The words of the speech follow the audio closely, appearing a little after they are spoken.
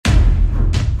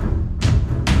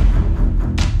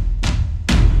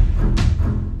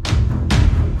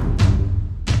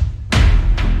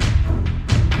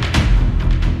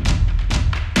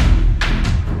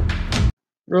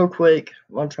Real quick,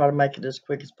 I'm going to try to make it as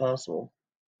quick as possible.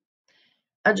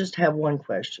 I just have one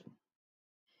question.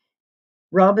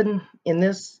 Robin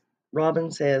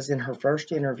says in her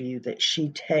first interview that she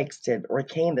texted, or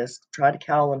Candace tried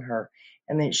calling her,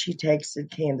 and that she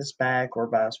texted Candace back or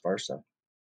vice versa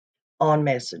on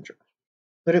Messenger.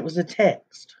 But it was a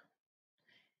text.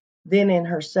 Then in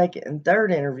her second and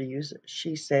third interviews,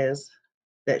 she says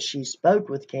that she spoke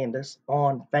with Candace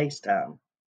on FaceTime.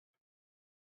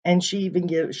 And she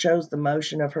even shows the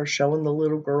motion of her showing the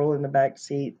little girl in the back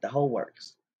seat, the whole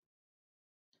works.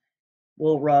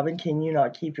 Well, Robin, can you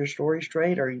not keep your story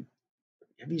straight, or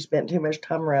have you spent too much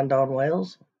time around Don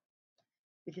Wells?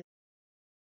 Because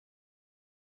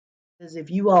if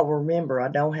you all remember, I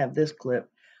don't have this clip,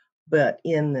 but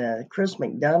in the Chris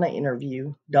McDonough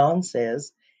interview, Don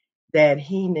says that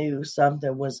he knew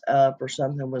something was up or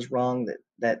something was wrong,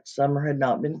 that Summer had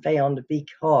not been found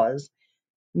because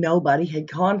nobody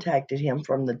had contacted him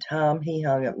from the time he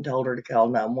hung up and told her to call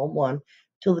 911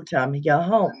 till the time he got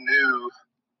home.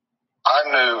 I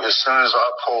knew as soon as I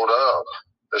pulled up,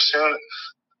 as soon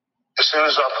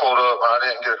as I pulled up and I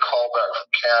didn't get a call back from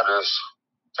Candace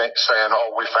saying,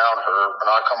 oh, we found her,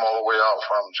 and I come all the way out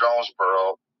from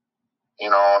Jonesboro,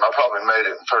 and I probably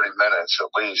made it in 30 minutes at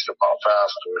least, if not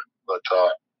faster. But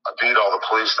I beat all the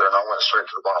police there, and I went straight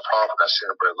to the bottom property, and I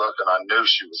seen everybody looking. I knew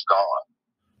she was gone.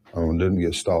 Didn't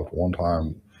get stopped one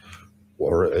time,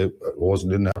 or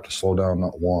didn't have to slow down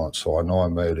not once. So I know I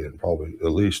made it in probably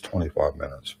at least 25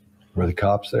 minutes. Were the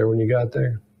cops there when you got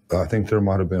there? I think there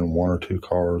might have been one or two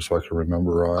cars, if I can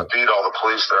remember right. I beat all the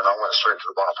police there, and I went straight to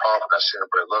the bottom property, and I seen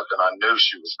everybody looking. I knew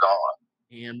she was gone.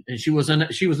 And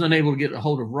she was unable to get a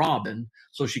hold of Robin,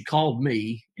 so she called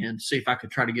me and see if I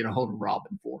could try to get a hold of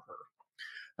Robin for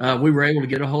her. We were able to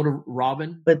get a hold of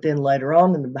Robin. But then later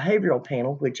on in the behavioral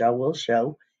panel, which I will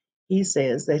show, he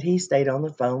says that he stayed on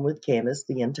the phone with Candace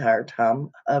the entire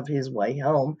time of his way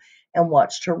home and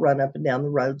watched her run up and down the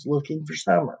roads looking for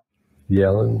Summer.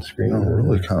 Yelling, screaming.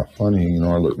 Really kind of funny,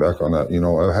 I look back on that.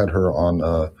 I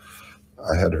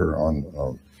had her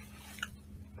on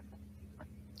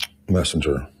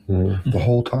Messenger the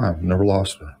whole time, never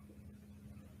lost her.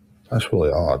 That's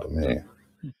really odd to me.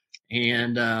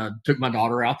 And took my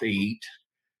daughter out to eat.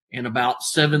 And about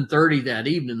 7:30 that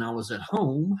evening, I was at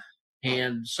home,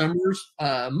 and Summer's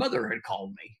mother had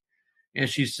called me. And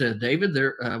she said, David,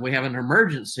 we have an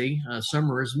emergency.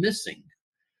 Summer is missing.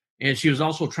 And she was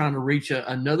also trying to reach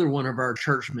another one of our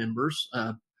church members.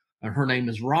 Her name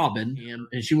is Robin,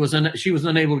 and she was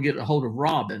unable to get a hold of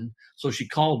Robin, so she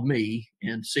called me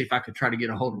and see if I could try to get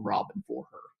a hold of Robin for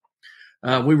her.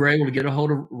 We were able to get a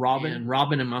hold of Robin, and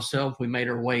Robin and myself, we made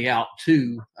our way out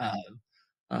to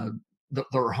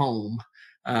their home.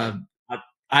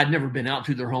 I'd never been out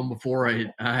to their home before. I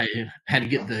had to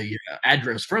get the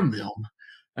address from them.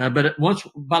 But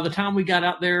by the time we got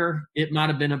out there, it might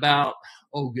have been about,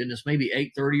 maybe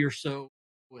 8:30 or so.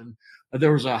 And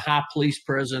there was a high police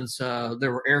presence. There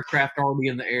were aircraft already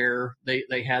in the air.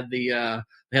 They had the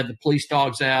police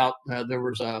dogs out. There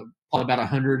was probably about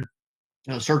 100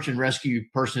 search and rescue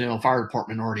personnel, fire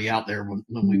department already out there when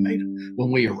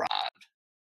we arrived.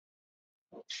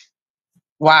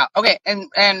 Wow. Okay.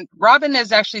 And Robin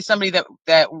is actually somebody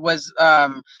that was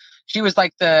she was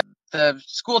like the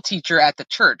school teacher at the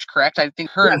church, correct? I think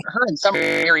her and Summer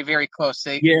were very, very close.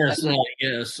 Yes.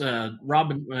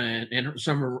 Robin and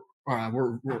Summer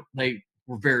were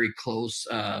very close.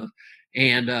 And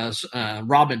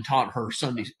Robin taught her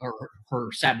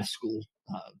her Sabbath school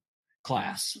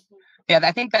class. Yeah,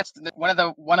 I think that's one of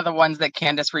the ones that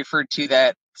Candace referred to,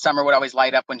 that Summer would always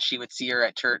light up when she would see her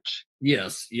at church.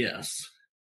 Yes.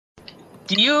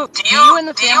 Do you and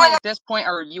the family at this point,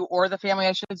 or the family,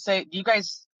 I should say, do you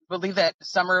guys believe that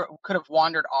Summer could have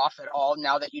wandered off at all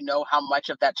now that you know how much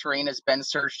of that terrain has been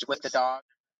searched with the dog?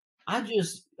 I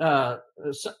just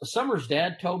Summer's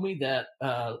dad told me that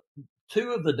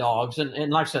two of the dogs,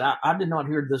 and like I said, I did not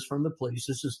hear this from the police.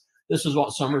 This is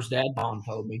what Summer's dad, Don,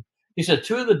 told me. He said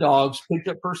two of the dogs picked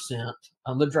up her scent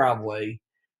on the driveway,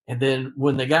 and then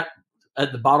when they got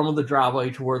at the bottom of the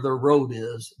driveway to where their road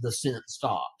is, the scent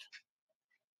stopped.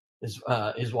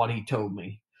 Is what he told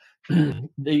me.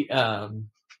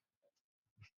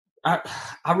 I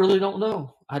really don't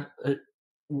know.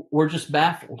 We're just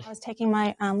baffled. I was taking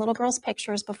my little girl's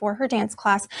pictures before her dance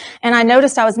class, and I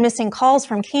noticed I was missing calls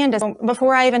from Candace.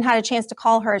 Before I even had a chance to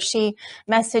call her, she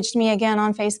messaged me again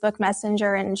on Facebook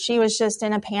Messenger, and she was just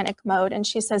in a panic mode. And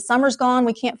she says, Summer's gone.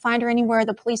 We can't find her anywhere.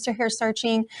 The police are here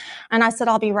searching. And I said,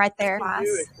 I'll be right there.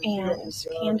 And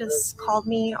Candace called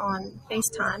me on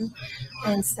FaceTime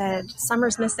and said,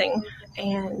 Summer's missing.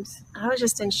 And I was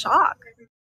just in shock.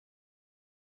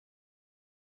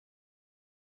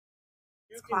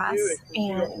 class,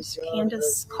 and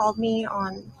Candace called me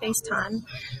on FaceTime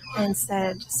and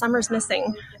said, Summer's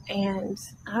missing. And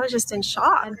I was just in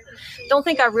shock. I don't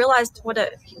think I realized what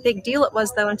a big deal it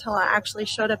was, though, until I actually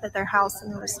showed up at their house,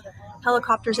 and there was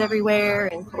helicopters everywhere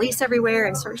and police everywhere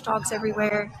and search dogs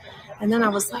everywhere. And then I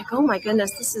was like, oh my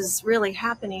goodness, this is really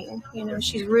happening. You know,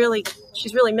 she's really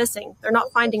missing. They're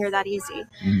not finding her that easy.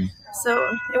 Mm-hmm. So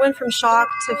it went from shock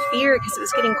to fear because it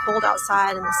was getting cold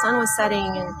outside and the sun was setting,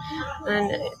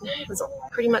 and it was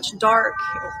pretty much dark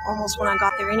almost when I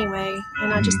got there anyway.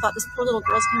 And I just thought, this poor little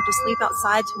girl's going to have to sleep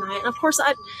outside tonight. And of course,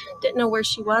 I didn't know where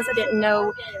she was. I didn't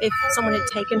know if someone had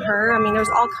taken her. I mean, there's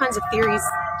all kinds of theories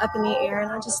up in the air,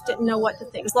 and I just didn't know what to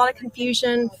think. There's a lot of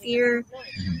confusion, fear.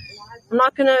 I'm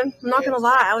not gonna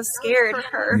lie, I was scared for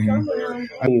her.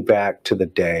 Bring you back to the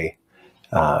day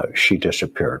she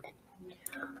disappeared.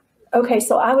 Okay,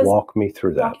 so I was... Walk me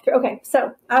through that. Okay,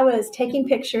 so I was taking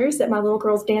pictures at my little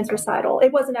girl's dance recital.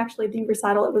 It wasn't actually the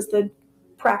recital, it was the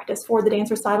practice for the dance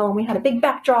recital, and we had a big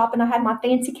backdrop, and I had my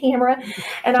fancy camera,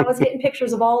 and I was getting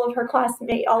pictures of all of her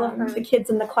classmates, the kids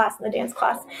in the class, in the dance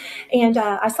class. And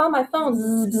I saw my phone,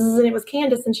 and it was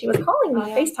Candace, and she was calling me on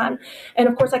FaceTime. And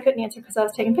of course, I couldn't answer because I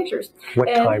was taking pictures. What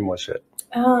time was it?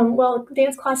 Well,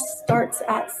 dance class starts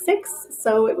at 6,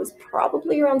 so it was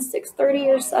probably around 6:30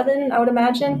 or 7, I would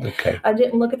imagine. Okay. I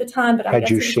didn't look at the time, but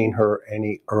had you seen her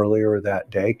any earlier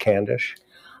that day, Candace?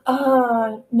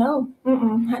 No.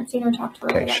 Hadn't seen her, talk to her.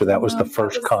 Okay, so that was the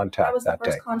first contact that was that the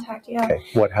first day. Contact, yeah. Okay,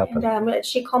 what happened? And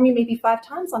she called me maybe 5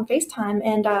 times on FaceTime,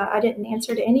 and I didn't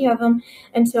answer to any of them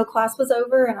until class was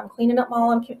over, and I'm cleaning up my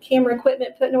own camera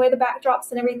equipment, putting away the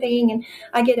backdrops and everything, and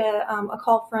I get a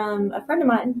call from a friend of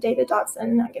mine, David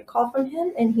Dotson. I get a call from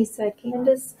him, and he said,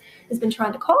 Candace has been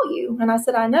trying to call you. And I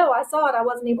said, I know, I saw it. I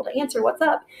wasn't able to answer. What's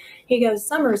up? He goes,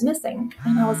 Summer's missing.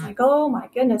 And I was like, oh my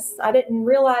goodness. I didn't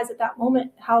realize at that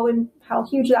moment how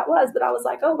huge that was, but I was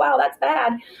like, oh wow, that's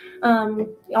bad.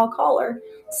 I'll call her.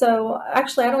 So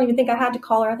actually, I don't even think I had to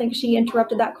call her. I think she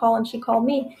interrupted that call and she called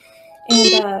me.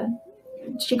 And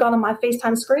she got on my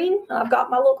FaceTime screen. I've got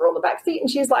my little girl in the back seat, and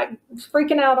she's like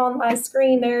freaking out on my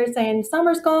screen there saying,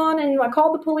 Summer's gone, and I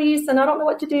called the police, and I don't know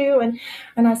what to do.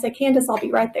 And I said, Candace, I'll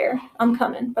be right there. I'm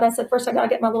coming. But I said, first I got to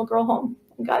get my little girl home.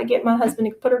 I got to get my husband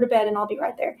to put her to bed, and I'll be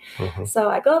right there. Mm-hmm. So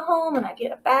I go home, and I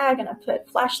get a bag, and I put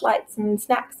flashlights and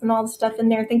snacks and all the stuff in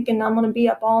there, thinking I'm going to be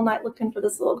up all night looking for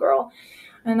this little girl.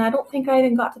 And I don't think I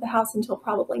even got to the house until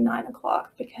probably 9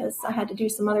 o'clock because I had to do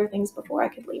some other things before I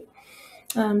could leave.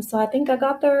 So I think I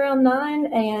got there around 9,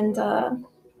 and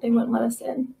they wouldn't let us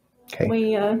in.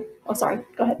 Okay. Oh, sorry.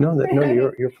 Go ahead. No,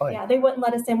 you're fine. Yeah, they wouldn't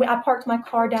let us in. I parked my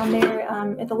car down there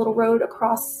at the little road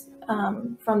across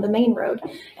from the main road,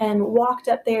 and walked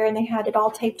up there, and they had it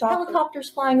all taped off. Helicopters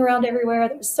flying around everywhere.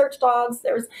 There was search dogs.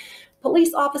 There was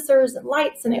police officers and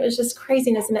lights, and it was just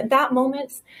craziness. And at that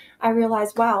moment, I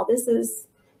realized, wow, this is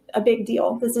a big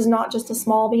deal. This is not just a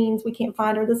small beans. We can't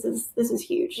find her. This is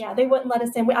huge. Yeah, they wouldn't let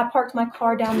us in. I parked my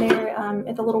car down there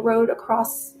at the little road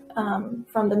across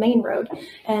from the main road,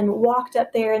 and walked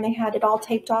up there, and they had it all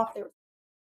taped off.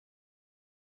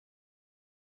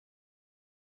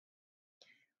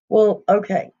 Well,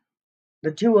 okay.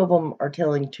 The two of them are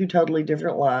telling two totally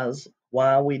different lies.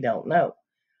 Why, we don't know.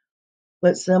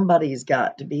 But somebody's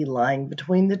got to be lying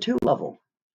between the two of them.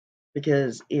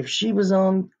 Because if she was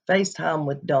on FaceTime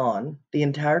with Don the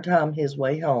entire time his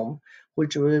way home,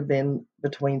 which would have been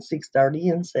between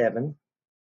 6:30 and 7,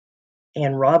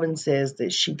 and Robin says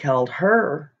that she called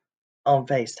her on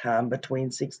FaceTime between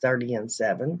 6:30 and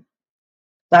 7,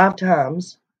 5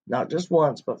 times, not just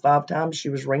once, but 5 times she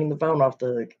was ringing the phone off the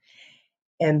hook.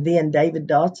 And then David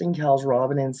Dotson calls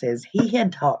Robin and says he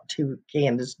had talked to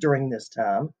Candace during this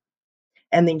time.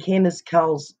 And then Candace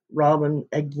calls Robin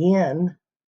again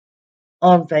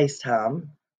on FaceTime.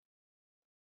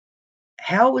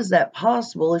 How is that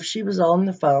possible if she was on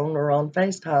the phone or on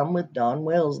FaceTime with Don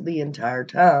Wells the entire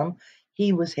time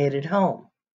he was headed home?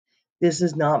 This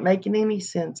is not making any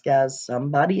sense, guys.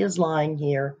 Somebody is lying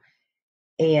here,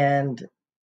 and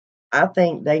I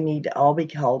think they need to all be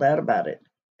called out about it.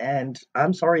 And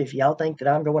I'm sorry if y'all think that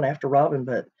I'm going after Robin,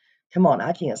 but come on,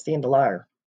 I can't stand a liar.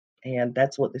 And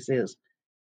that's what this is.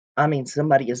 I mean,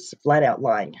 somebody is flat out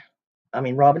lying. I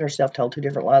mean, Robin herself told 2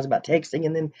 different lies about texting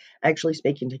and then actually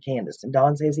speaking to Candace. And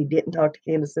Don says he didn't talk to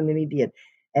Candace, and then he did.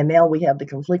 And now we have the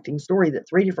conflicting story that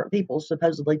 3 different people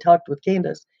supposedly talked with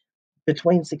Candace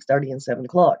between 6:30 and 7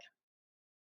 o'clock.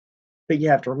 But you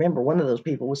have to remember, one of those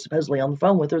people was supposedly on the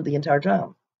phone with her the entire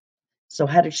time. So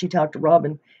how did she talk to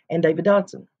Robin and David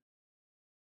Dotson?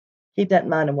 Keep that in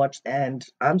mind and watch. And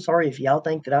I'm sorry if y'all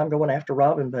think that I'm going after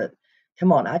Robin, but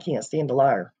come on, I can't stand a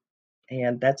liar.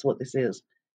 And that's what this is.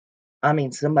 I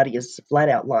mean, somebody is flat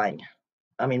out lying.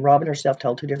 I mean, Robin herself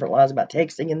told 2 different lies about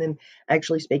texting and then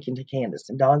actually speaking to Candace.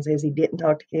 And Don says he didn't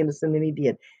talk to Candace and then he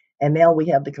did. And now we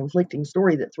have the conflicting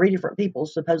story that 3 different people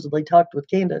supposedly talked with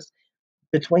Candace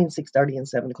between 6:30 and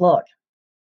 7 o'clock.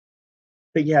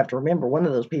 But you have to remember, one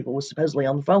of those people was supposedly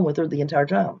on the phone with her the entire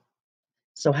time.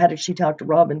 So how did she talk to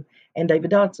Robin and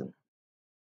David Dodson?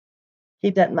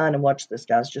 Keep that in mind and watch this,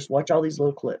 guys. Just watch all these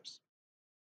little clips.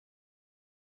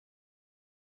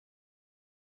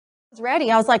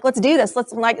 Ready. I was like, let's do this.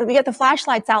 Let's we get the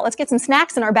flashlights out. Let's get some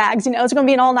snacks in our bags. You know, it's going to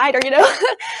be an all-nighter, you know.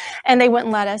 And they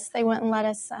wouldn't let us. They wouldn't let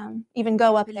us even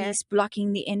go up there. Police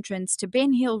blocking the entrance to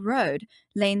Ben Hill Road.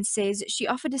 Lane says she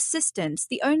offered assistance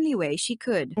the only way she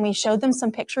could. We showed them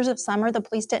some pictures of Summer. The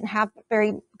police didn't have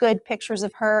very good pictures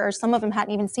of her, or some of them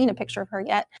hadn't even seen a picture of her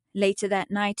yet. Later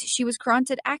that night, she was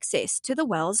granted access to the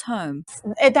Wells home.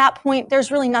 At that point,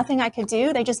 there's really nothing I could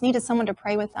do. They just needed someone to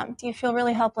pray with them. You feel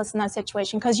really helpless in that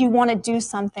situation because you want to do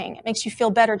something. It makes you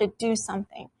feel better to do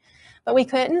something. But we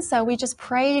couldn't, so we just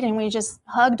prayed and we just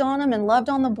hugged on them and loved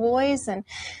on the boys. And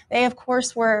they, of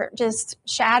course, were just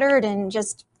shattered and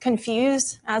just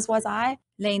confused, as was I.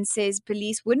 Lane says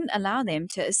police wouldn't allow them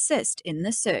to assist in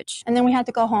the search. And then we had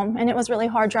to go home, and it was really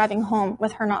hard driving home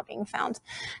with her not being found.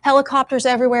 Helicopters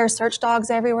everywhere, search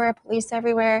dogs everywhere, police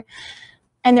everywhere,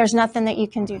 and there's nothing that you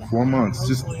can do. 4 months.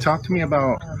 Just talk to me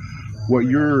about what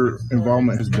your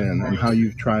involvement has been and how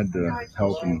you've tried to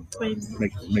help and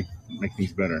make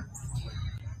things better.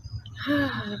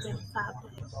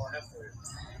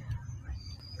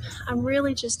 I'm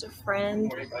really just a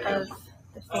friend of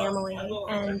the family,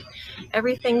 and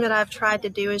everything that I've tried to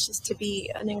do is just to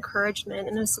be an encouragement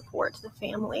and a support to the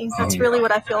family. That's really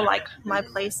what I feel like my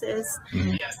place is.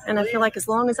 And I feel like as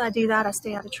long as I do that, I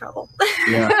stay out of trouble.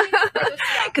 Yeah.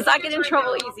 Because I get in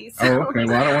trouble easy. So. Oh, okay.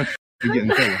 Well, I don't want you to get in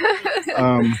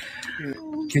trouble.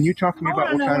 Can you talk to me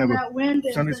about what kind of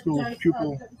a Sunday school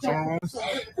pupil Summer was?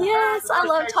 Yes, I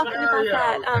love talking about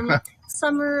that.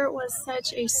 Summer was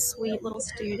such a sweet little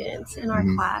student in our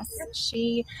class.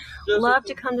 She loved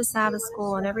to come to Sabbath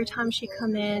school, and every time she'd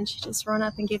come in, she'd just run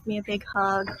up and give me a big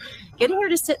hug. Getting her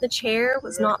to sit in the chair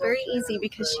was not very easy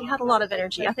because she had a lot of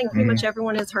energy. I think pretty much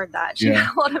everyone has heard that. She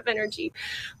had a lot of energy.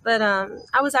 But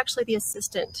I was actually the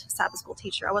assistant Sabbath school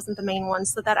teacher. I wasn't the main one,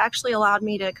 so that actually allowed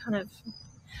me to kind of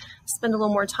spend a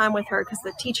little more time with her because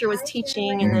the teacher was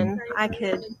teaching and then I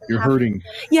could. You're hurting.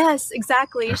 Yes,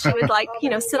 exactly. She would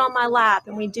sit on my lap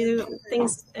and we do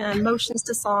things, motions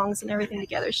to songs and everything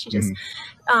together. She just,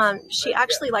 she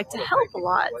actually liked to help a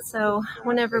lot. So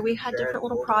whenever we had different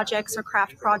little projects or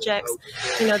craft projects,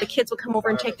 the kids would come over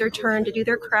and take their turn to do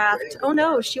their craft. Oh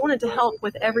no, she wanted to help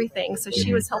with everything. So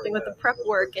she was helping with the prep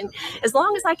work. And as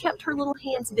long as I kept her little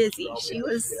hands busy, she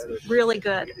was really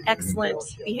good, excellent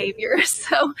behavior.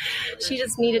 So she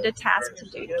just needed a task to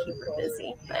do to keep her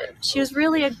busy. But she was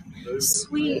really a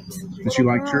sweet. Did she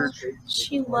like church?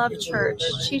 She loved church.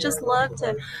 She just loved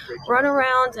to run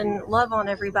around and love on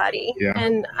everybody. Yeah.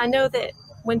 And I know that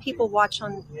when people watch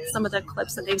on some of the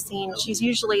clips that they've seen, she's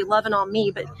usually loving on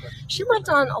me, but she loved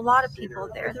on a lot of people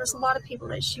there. There's a lot of people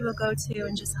that she would go to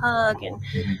and just hug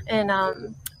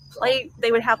and play.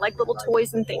 They would have like little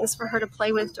toys and things for her to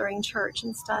play with during church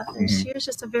and stuff. And she was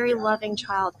just a very loving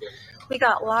child. We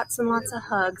got lots and lots of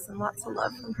hugs and lots of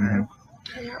love from her.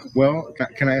 Yeah. Well,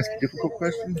 can I ask a difficult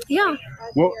question? Yeah.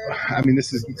 Well, I mean,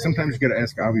 this is sometimes you got to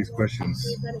ask obvious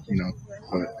questions, but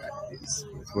it's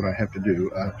what I have to do.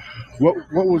 What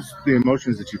was the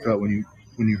emotions that you felt when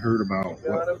you heard about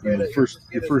what your first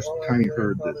time you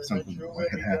heard that something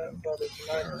had happened?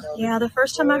 Yeah, the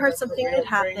first time I heard something had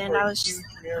happened, I was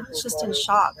just in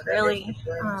shock, really.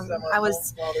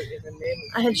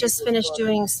 I had just finished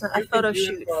doing a photo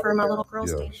shoot for my little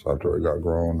girl's day. Yes, after it got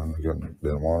grown and I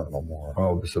didn't want it no more.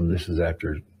 Oh, so this is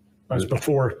after. That's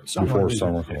before summer. Before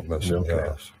summer came missing, Okay.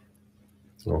 yes.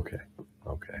 Okay.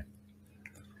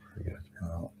 I got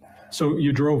you. So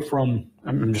you drove from,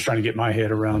 I'm just trying to get my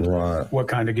head around what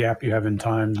kind of gap you have in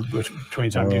time between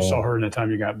the time you saw her and the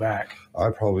time you got back. I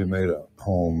probably made it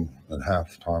home in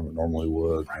half the time it normally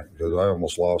would because I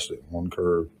almost lost it in one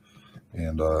curve.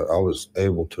 And I was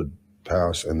able to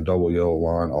pass in double yellow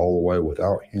line all the way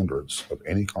without hindrance of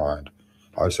any kind.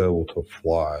 I was able to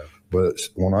fly. But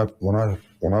when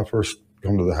I first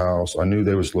come to the house, I knew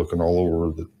they was looking all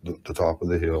over the top of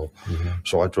the hill.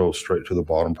 So I drove straight to the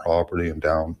bottom property and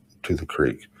down to the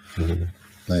creek.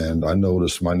 And I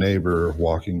noticed my neighbor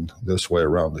walking this way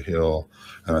around the hill,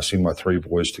 and I seen my 3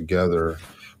 boys together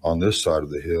on this side of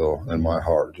the hill, and my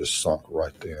heart just sunk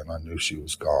right then. I knew she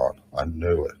was gone. I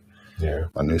knew it. Yeah.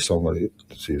 I knew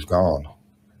she was gone.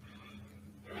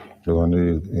 Because I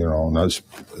knew, you know, and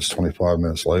it's 25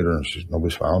 minutes later, and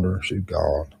nobody's found her. She's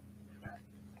gone.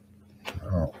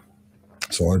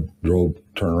 So I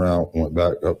turned around, went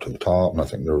back up to the top, and I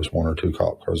think there was 1 or 2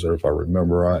 cop cars there, if I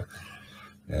remember right.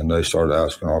 And they started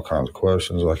asking all kinds of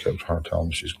questions. I kept trying to tell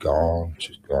them she's gone,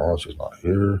 she's not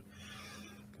here.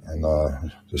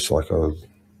 And just like I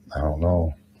don't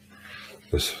know.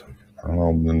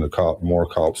 Then more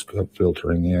cops kept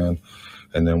filtering in.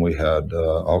 And then we had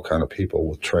all kind of people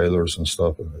with trailers and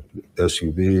stuff, and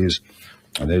SUVs,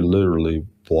 and they literally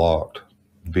blocked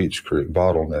Beach Creek,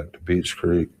 bottlenecked Beach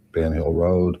Creek, Ben Hill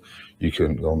Road. You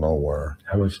couldn't go nowhere.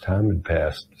 How much time had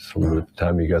passed from the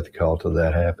time you got the call till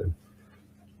that happened?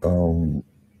 From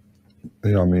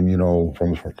when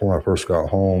I first got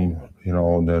home,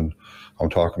 and then I'm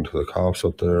talking to the cops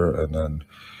up there, and then,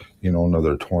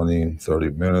 another 20, 30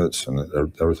 minutes, and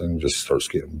everything just starts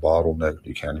getting bottlenecked.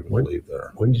 You can't even leave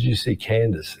there. When did you see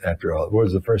Candace after all? What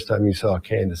was the first time you saw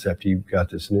Candace after you got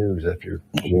this news?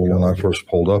 When I first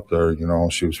pulled up there,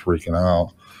 she was freaking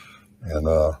out. And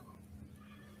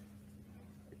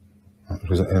it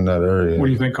was in that area. What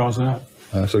do you think caused that?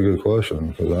 That's a good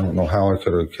question, because I don't know how I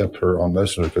could have kept her on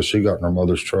Messenger, because she got in her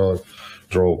mother's truck,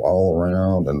 drove all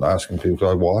around and asking people,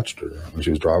 because I watched her. And she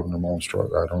was driving her mom's truck.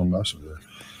 I had her on Messenger.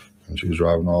 And she was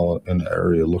driving all in the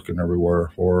area, looking everywhere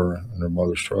for her in her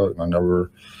mother's truck. And I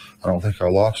don't think I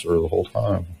lost her the whole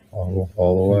time, all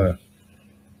the way.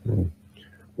 Hmm.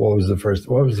 What was the first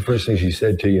thing she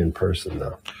said to you in person,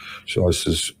 though? So I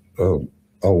says,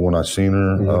 when I seen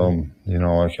her,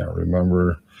 I can't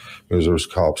remember, because there was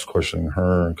cops questioning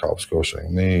her and cops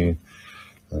questioning me,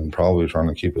 and probably trying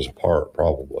to keep us apart,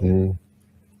 probably.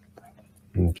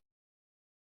 Mm.